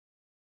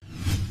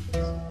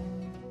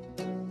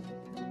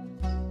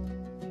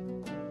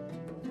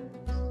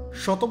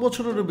শত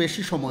বছরেরও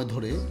বেশি সময়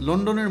ধরে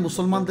লন্ডনের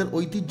মুসলমানদের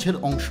ঐতিহ্যের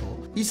অংশ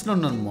ইস্ট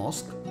লন্ডন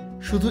মস্ক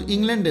শুধু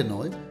ইংল্যান্ডে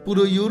নয়,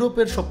 পুরো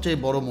ইউরোপের সবচেয়ে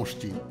বড়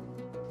মসজিদ।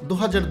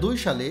 2002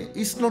 সালে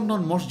ইস্ট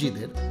লন্ডন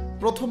মসজিদের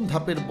প্রথম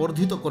ধাপের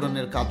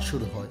বর্ধিতকরণের কাজ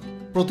শুরু হয়।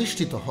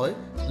 প্রতিষ্ঠিত হয়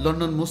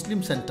লন্ডন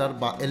মুসলিম সেন্টার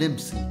বা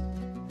LMC।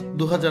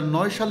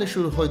 2009 সালে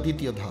শুরু হয়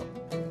দ্বিতীয় ধাপ।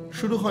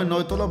 শুরু হয়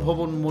 9তলা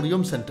ভবন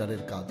মরিয়ম সেন্টারের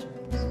কাজ।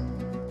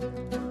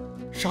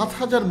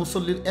 7,000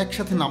 মুসল্লির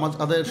একসাথে নামাজ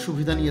আদায়ের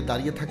সুবিধা নিয়ে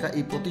দাঁড়িয়ে থাকা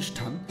এই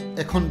প্রতিষ্ঠান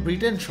এখন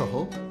ব্রিটেন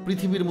সহ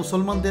পৃথিবীর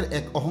মুসলমানদের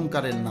এক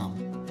অহংকারের নাম।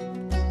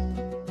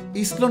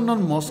 ইস্ট লন্ডন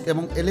মস্ক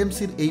এবং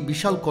LMCর এই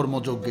বিশাল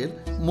কর্মযজ্ঞের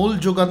মূল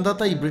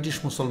যোগানদাতাই ব্রিটিশ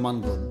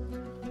মুসলমানগণ।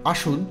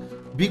 আসুন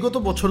বিগত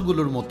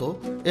বছরগুলোর মতো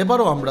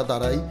এবারও আমরা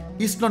দাঁড়াই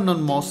ইস্ট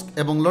লন্ডন মস্ক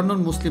এবং লন্ডন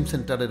মুসলিম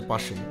সেন্টারের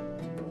পাশে।